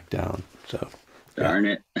itself back down. So darn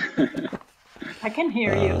it. I can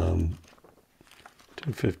hear you.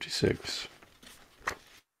 256.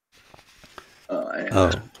 Oh, yeah.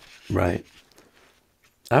 Oh, right.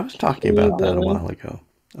 I was talking about that a while ago,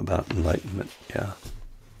 about enlightenment. Yeah.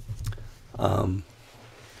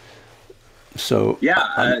 So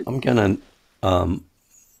yeah, I'm gonna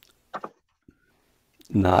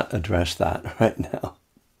not address that right now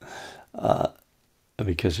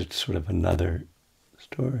because it's sort of another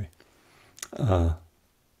story.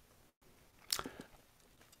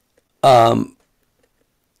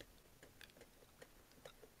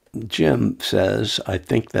 Jim says, I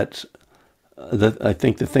think the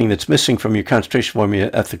thing that's missing from your concentration formula,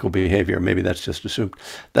 ethical behavior. Maybe that's just assumed.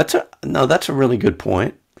 That's a really good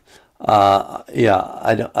point.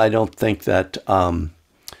 I don't think that.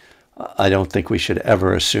 I don't think we should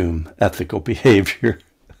ever assume ethical behavior.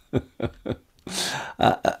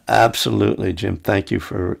 Absolutely, Jim. Thank you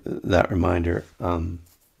for that reminder.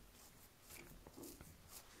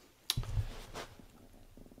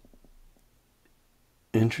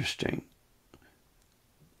 Interesting.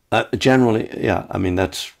 Generally, yeah. I mean,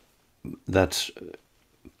 that's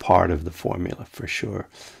part of the formula for sure,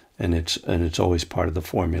 and it's always part of the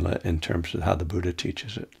formula in terms of how the Buddha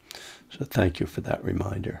teaches it. So thank you for that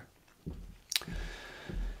reminder.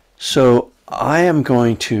 So I am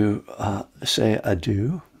going to say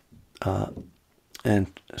adieu and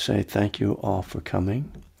say thank you all for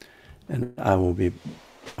coming, and I will be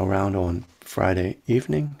around on Friday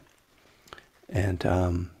evening.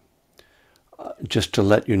 And just to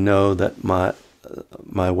let you know that my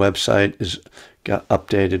website got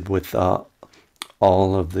updated with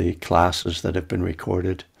all of the classes that have been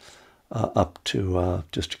recorded up to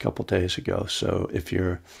just a couple days ago. So if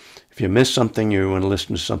you missed something, you want to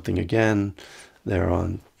listen to something again, they're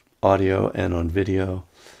on audio and on video.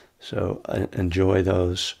 So enjoy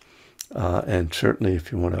those. And certainly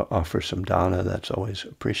if you want to offer some dana, that's always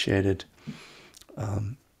appreciated.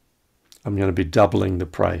 I'm going to be doubling the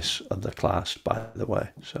price of the class, by the way.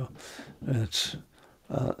 So it's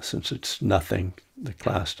since it's nothing, the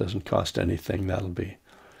class doesn't cost anything. That'll be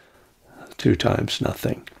 2 times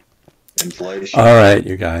nothing. Inflation. All right,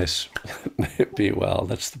 you guys, be well.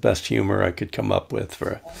 That's the best humor I could come up with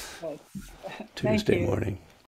for a Tuesday morning.